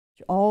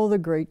All the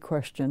great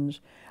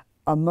questions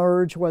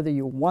emerge whether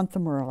you want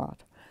them or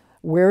not.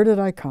 Where did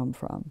I come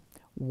from?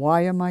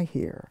 Why am I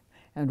here?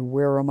 And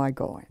where am I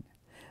going?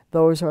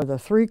 Those are the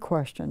three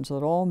questions that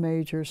all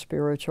major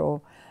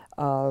spiritual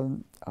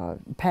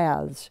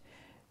paths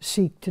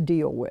seek to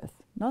deal with.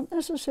 Not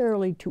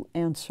necessarily to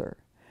answer,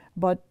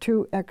 but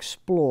to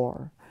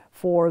explore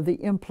for the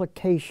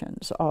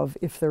implications of,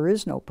 if there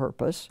is no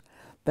purpose,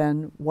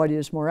 then what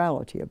is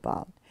morality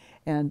about?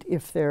 And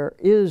if there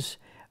is,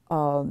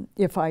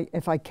 if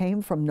I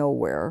came from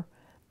nowhere,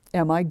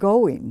 am I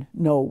going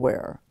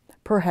nowhere?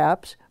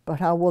 Perhaps, but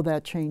how will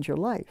that change your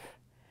life?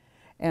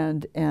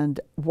 And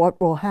what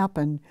will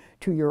happen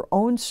to your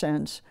own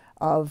sense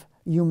of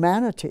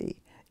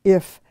humanity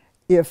if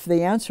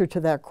the answer to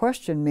that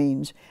question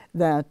means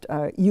that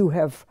you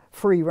have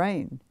free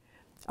rein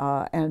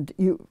and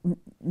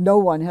no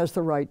one has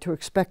the right to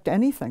expect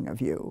anything of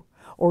you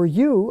or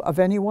you of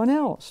anyone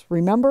else.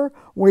 Remember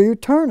where you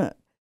turn it.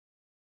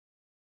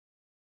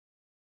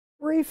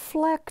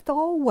 Reflect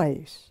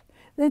always.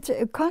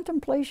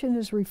 Contemplation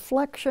is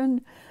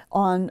reflection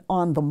on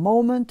the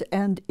moment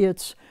and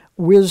its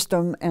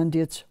wisdom and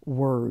its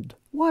word.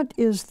 What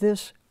is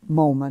this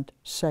moment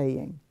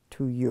saying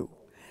to you?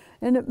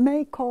 And it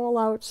may call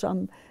out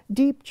some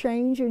deep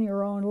change in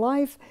your own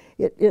life.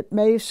 It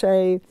may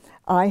say,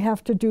 I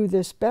have to do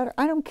this better.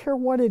 I don't care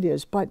what it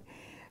is, but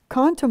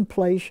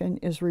contemplation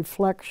is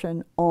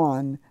reflection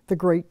on the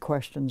great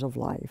questions of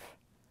life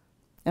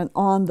and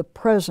on the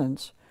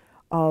presence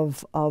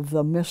of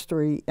the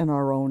mystery in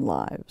our own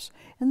lives.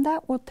 And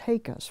that will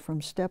take us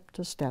from step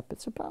to step.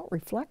 It's about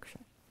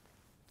reflection.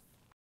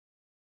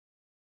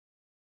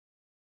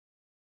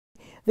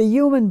 The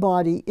human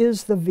body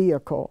is the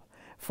vehicle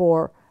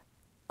for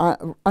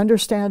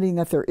understanding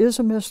that there is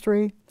a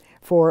mystery,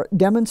 for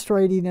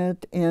demonstrating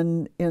it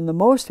in the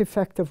most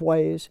effective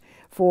ways,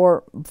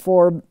 for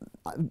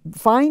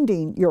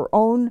finding your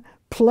own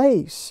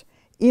place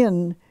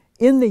in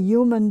the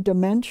human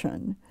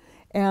dimension,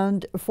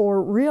 and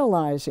for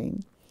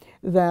realizing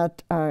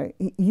that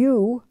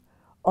you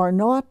are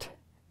not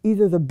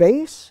either the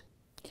base,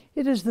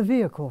 it is the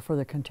vehicle for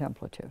the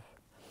contemplative.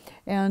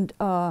 And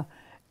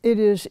it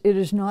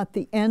is not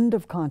the end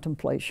of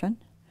contemplation,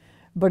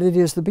 but it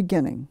is the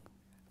beginning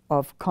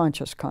of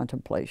conscious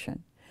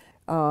contemplation.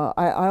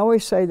 I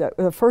always say that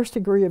the first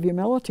degree of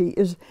humility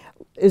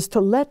is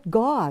to let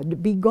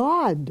God be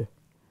God.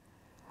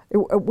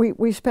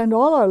 We spend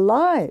all our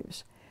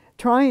lives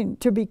trying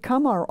to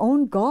become our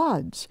own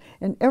gods,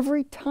 and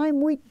every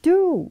time we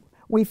do,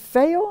 we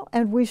fail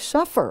and we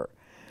suffer.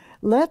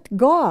 Let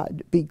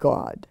God be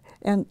God,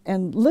 and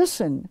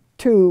listen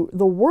to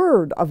the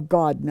word of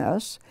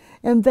Godness,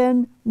 and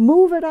then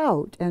move it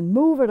out, and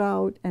move it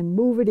out, and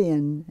move it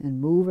in, and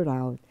move it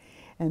out.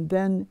 And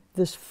then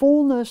this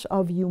fullness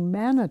of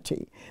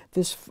humanity,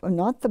 this,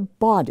 not the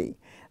body,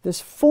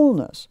 this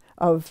fullness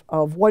of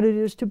what it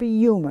is to be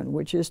human,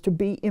 which is to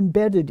be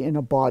embedded in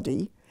a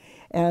body,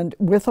 and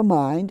with a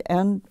mind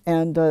and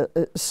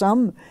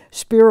some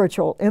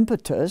spiritual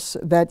impetus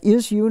that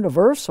is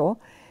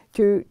universal,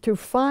 to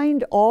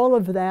find all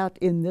of that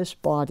in this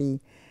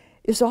body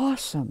is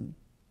awesome.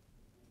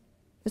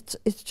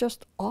 It's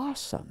just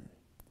awesome.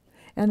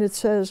 And it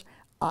says,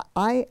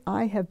 I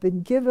have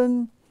been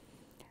given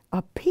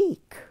a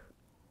peek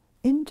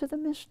into the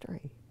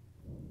mystery.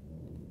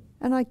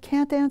 And I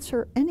can't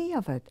answer any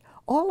of it.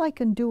 All I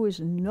can do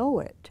is know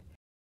it.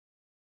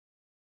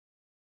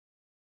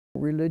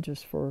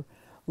 Religious for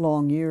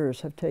long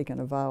years have taken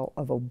a vow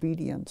of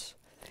obedience,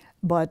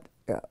 but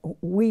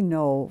we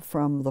know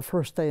from the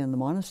first day in the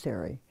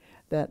monastery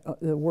that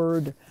the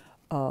word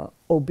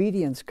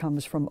obedience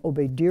comes from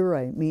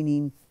obedire,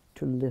 meaning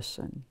to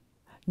listen,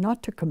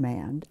 not to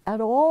command at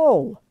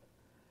all.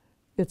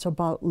 It's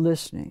about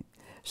listening.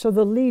 So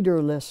the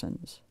leader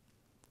listens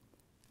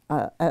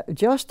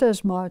just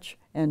as much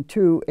and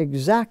to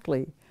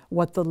exactly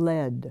what the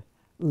led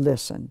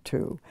listen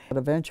to. But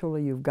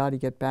eventually you've got to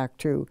get back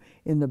to,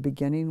 in the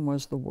beginning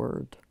was the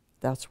Word.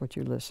 That's what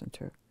you listen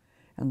to.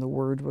 And the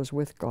Word was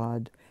with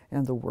God,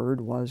 and the Word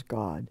was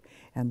God.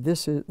 And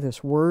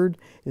this Word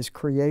is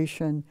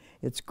creation,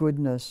 its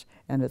goodness,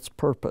 and its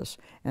purpose.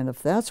 And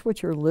if that's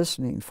what you're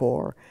listening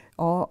for,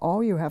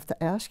 all you have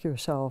to ask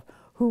yourself,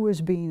 who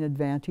is being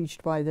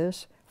advantaged by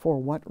this? For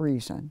what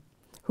reason?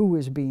 Who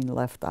is being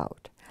left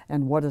out?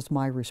 And what is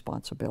my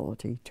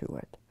responsibility to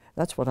it?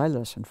 That's what I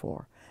listen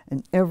for.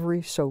 In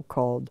every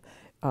so-called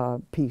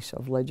piece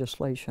of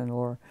legislation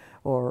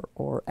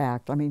or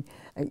act. I mean,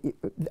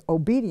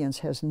 obedience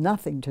has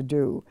nothing to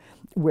do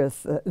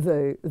with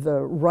the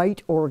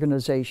right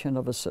organization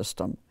of a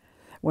system.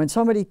 When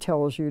somebody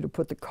tells you to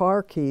put the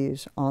car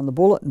keys on the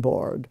bulletin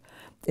board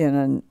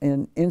in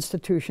an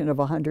institution of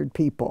 100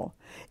 people,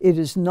 it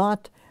is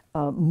not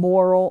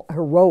moral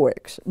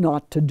heroics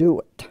not to do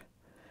it.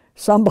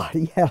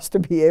 Somebody has to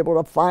be able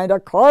to find a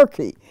car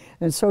key.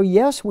 And so,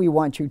 yes, we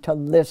want you to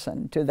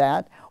listen to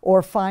that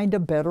or find a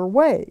better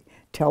way.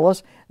 Tell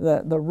us,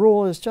 the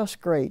rule is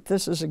just great.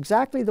 This is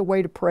exactly the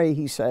way to pray,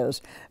 he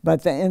says.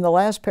 But in the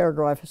last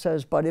paragraph it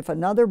says, but if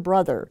another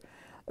brother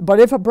But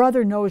if a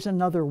brother knows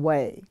another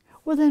way,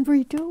 well, then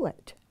redo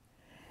it.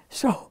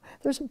 So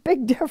there's a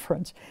big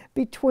difference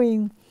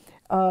between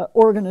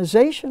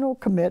organizational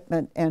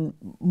commitment and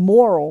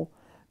moral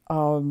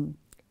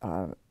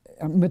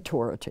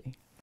maturity.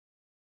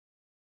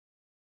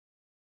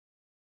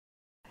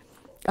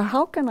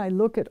 How can I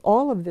look at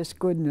all of this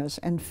goodness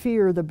and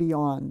fear the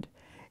beyond?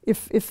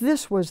 If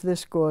this was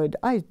this good,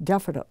 I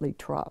definitely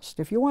trust.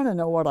 If you want to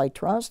know what I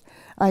trust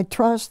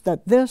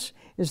that this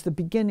is the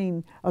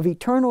beginning of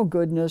eternal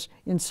goodness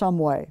in some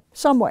way,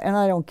 and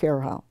I don't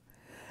care how.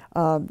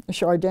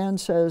 Chardin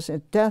says,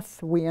 at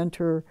death we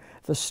enter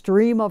the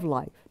stream of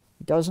life.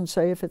 He doesn't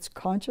say if it's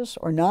conscious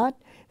or not,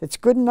 it's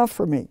good enough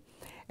for me.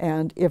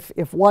 And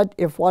if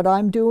what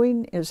I'm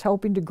doing is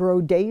helping to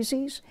grow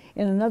daisies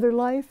in another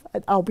life,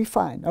 I'll be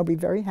fine. I'll be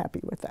very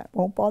happy with that.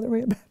 Won't bother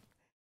me a bit.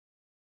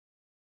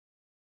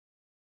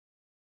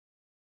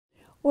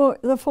 Well,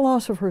 the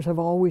philosophers have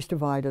always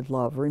divided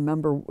love.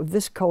 Remember,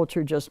 this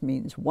culture just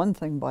means one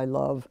thing by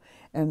love,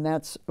 and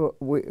that's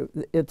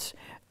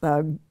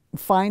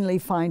finally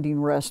finding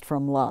rest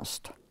from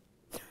lust.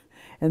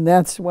 And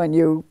that's when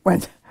you're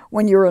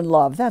in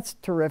love. That's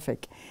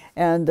terrific.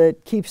 And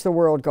it keeps the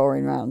world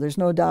going round. There's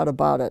no doubt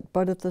about it.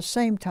 But at the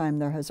same time,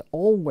 there has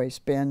always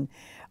been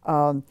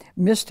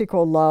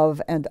mystical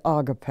love and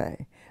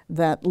agape.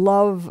 That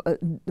love,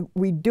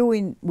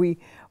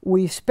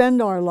 we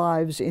spend our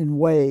lives in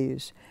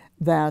ways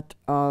that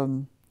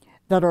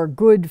that are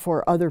good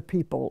for other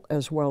people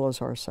as well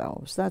as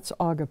ourselves. That's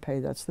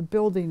agape. That's the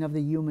building of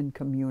the human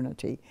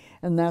community,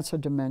 and that's a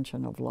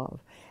dimension of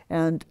love.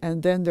 And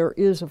then there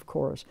is, of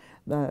course,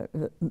 the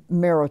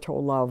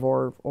marital love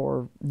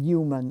or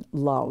human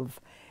love,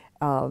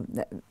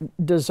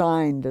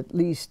 designed at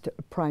least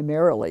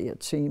primarily,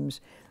 it seems,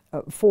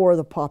 for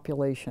the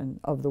population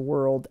of the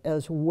world,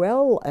 as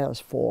well as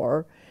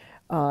for,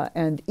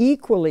 and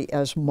equally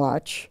as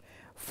much,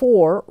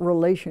 for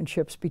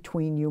relationships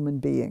between human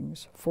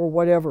beings, for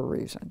whatever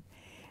reason.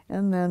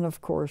 And then, of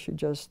course,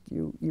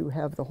 you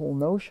have the whole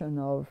notion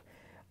of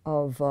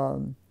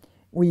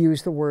we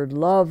use the word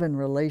love in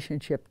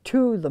relationship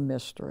to the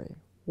mystery.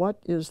 What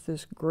is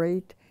this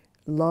great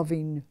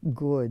loving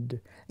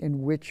good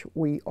in which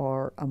we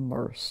are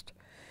immersed?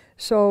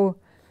 So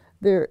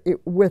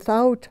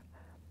without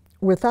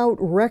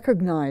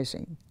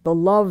recognizing the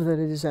love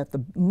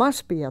that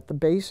must be at the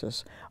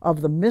basis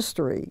of the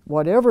mystery,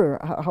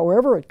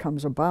 however it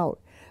comes about,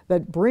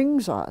 that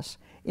brings us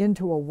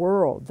into a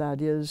world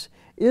that is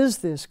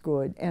this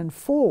good and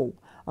full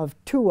of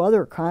two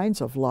other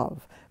kinds of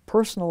love,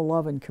 personal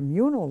love and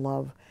communal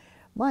love.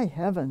 My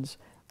heavens,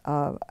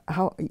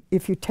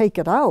 if you take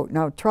it out,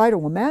 now try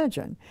to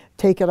imagine,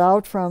 take it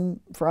out from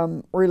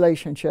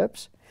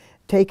relationships,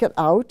 take it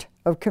out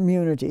of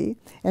community,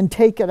 and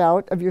take it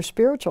out of your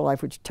spiritual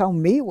life, which tell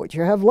me what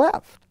you have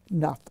left.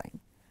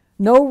 Nothing.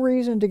 No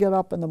reason to get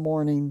up in the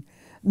morning,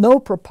 no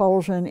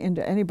propulsion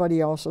into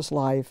anybody else's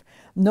life,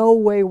 no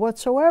way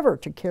whatsoever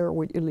to care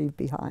what you leave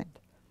behind.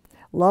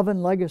 Love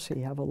and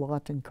legacy have a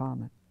lot in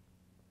common.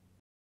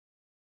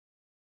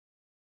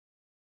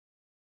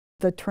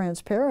 The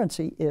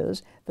transparency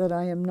is that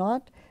I am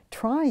not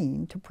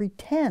trying to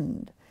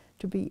pretend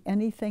to be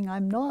anything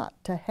I'm not,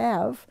 to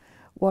have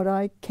what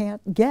I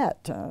can't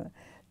get,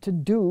 to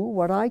do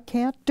what I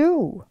can't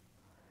do.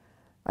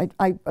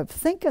 I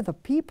think of the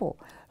people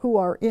who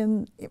are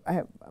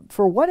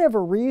for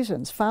whatever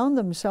reasons, found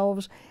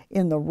themselves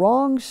in the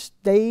wrong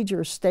stage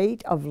or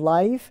state of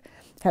life,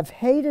 have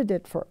hated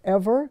it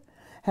forever,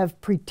 have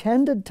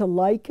pretended to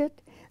like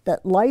it,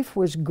 that life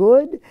was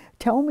good.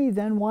 Tell me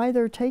then why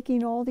they're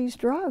taking all these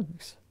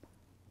drugs.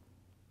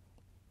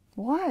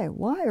 Why?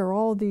 Why are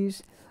all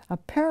these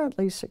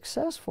apparently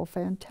successful,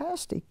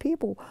 fantastic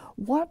people,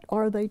 what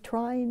are they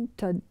trying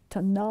to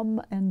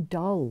numb and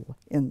dull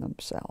in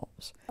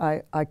themselves?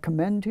 I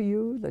commend to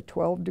you the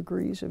 12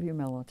 degrees of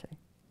humility.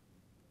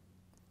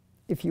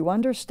 If you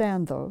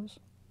understand those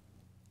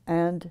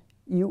and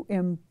you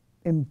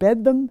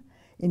embed them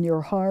in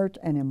your heart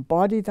and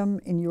embody them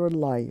in your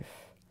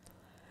life,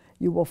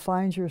 you will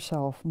find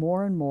yourself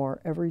more and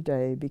more every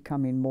day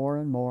becoming more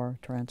and more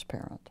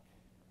transparent.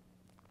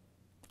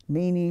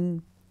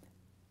 Meaning,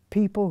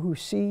 people who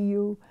see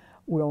you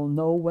will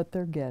know what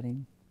they're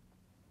getting.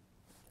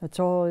 That's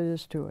all it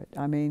is to it.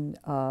 I mean,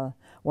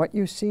 what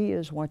you see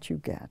is what you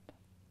get.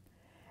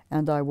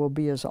 And I will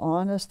be as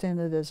honest in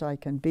it as I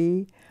can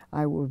be.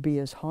 I will be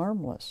as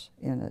harmless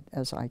in it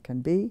as I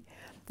can be.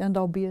 And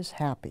I'll be as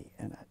happy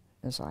in it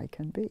as I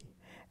can be.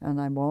 And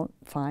I won't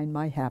find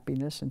my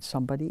happiness in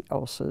somebody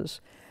else's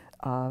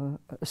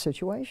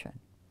situation.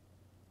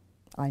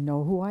 I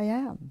know who I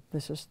am.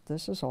 This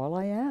is all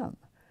I am.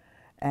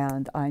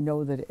 And I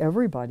know that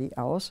everybody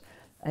else,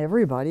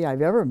 everybody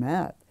I've ever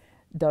met,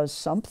 does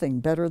something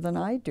better than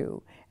I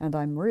do. And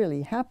I'm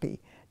really happy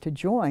to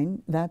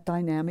join that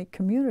dynamic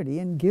community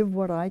and give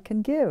what I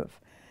can give.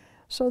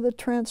 So the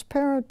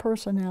transparent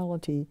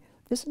personality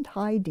isn't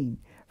hiding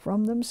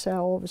from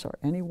themselves or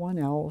anyone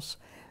else.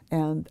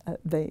 And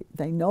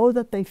they know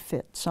that they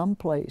fit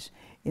someplace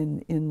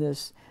in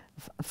this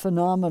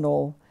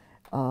phenomenal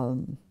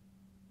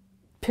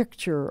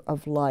picture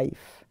of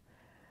life.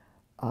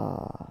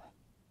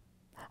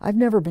 I've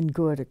never been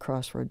good at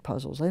crossword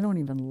puzzles. I don't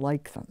even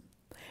like them.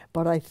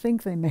 But I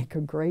think they make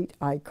a great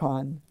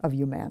icon of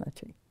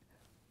humanity.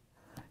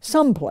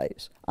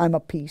 Someplace, I'm a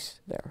piece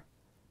there.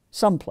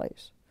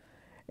 Someplace.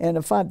 And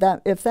if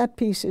that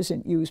piece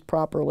isn't used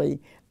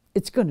properly,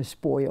 it's going to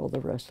spoil the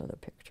rest of the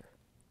picture.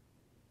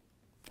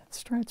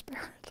 That's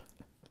transparent.